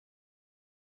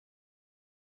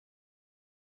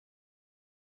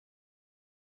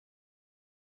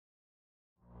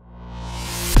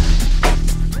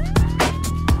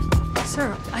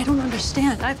Sir, I don't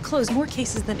understand. I've closed more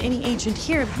cases than any agent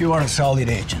here. You are a solid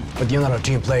agent, but you're not a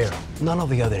team player. None of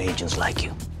the other agents like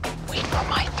you. Wait for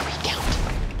my 3 count.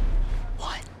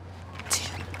 1, 2.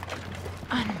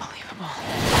 Unbelievable.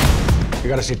 You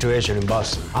got a situation in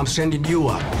Boston. I'm sending you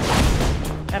up.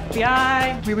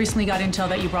 FBI, we recently got intel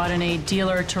that you brought in a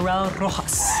dealer, Terrell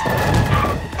Rojas.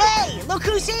 Hey, look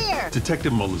who's here!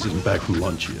 Detective Mullins isn't back from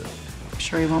lunch yet. I'm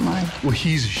sure you won't mind. Well,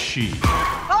 he's a she.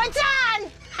 Oh, it's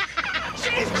on!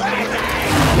 She's crazy!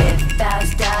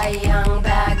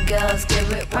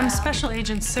 I'm Special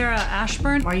Agent Sarah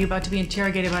Ashburn. Are you about to be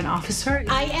interrogated by an officer?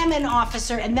 I am an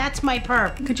officer, and that's my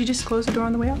perp. Could you just close the door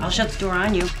on the way out? I'll shut the door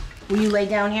on you. Will you lay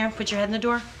down here, put your head in the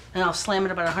door, and I'll slam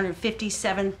it about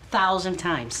 157,000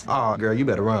 times. Oh, girl, you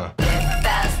better run.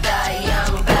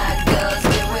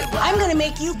 I'm gonna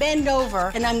make you bend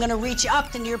over, and I'm gonna reach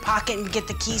up into your pocket and get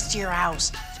the keys to your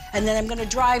house. And then I'm gonna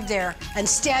drive there and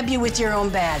stab you with your own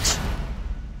badge.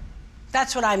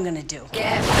 That's what I'm gonna do.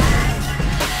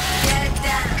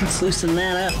 Let's loosen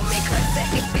that up.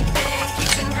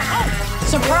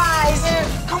 Surprise!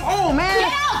 Come on, man!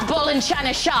 Get out, Bull and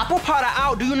China shop! What part of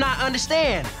out do you not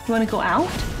understand? You want to go out?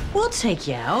 We'll take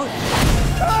you out.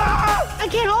 Ah! I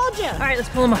can't hold you. All right, let's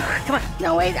pull him over. Come on.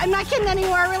 No, wait, I'm not getting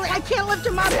anywhere, really. I can't lift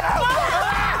him up.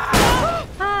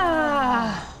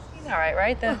 Ah. He's all right,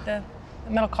 right? The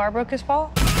metal car broke his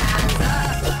fall?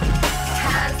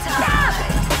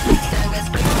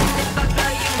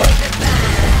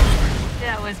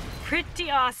 That was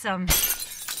pretty awesome.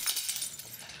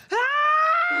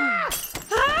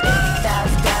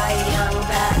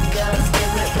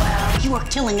 You are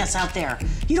killing us out there.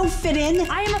 You don't fit in.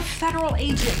 I am a federal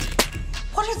agent.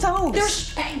 What are those? They're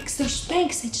Spanx. They're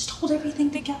Spanx. They just hold everything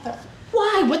together.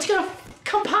 Why? What's gonna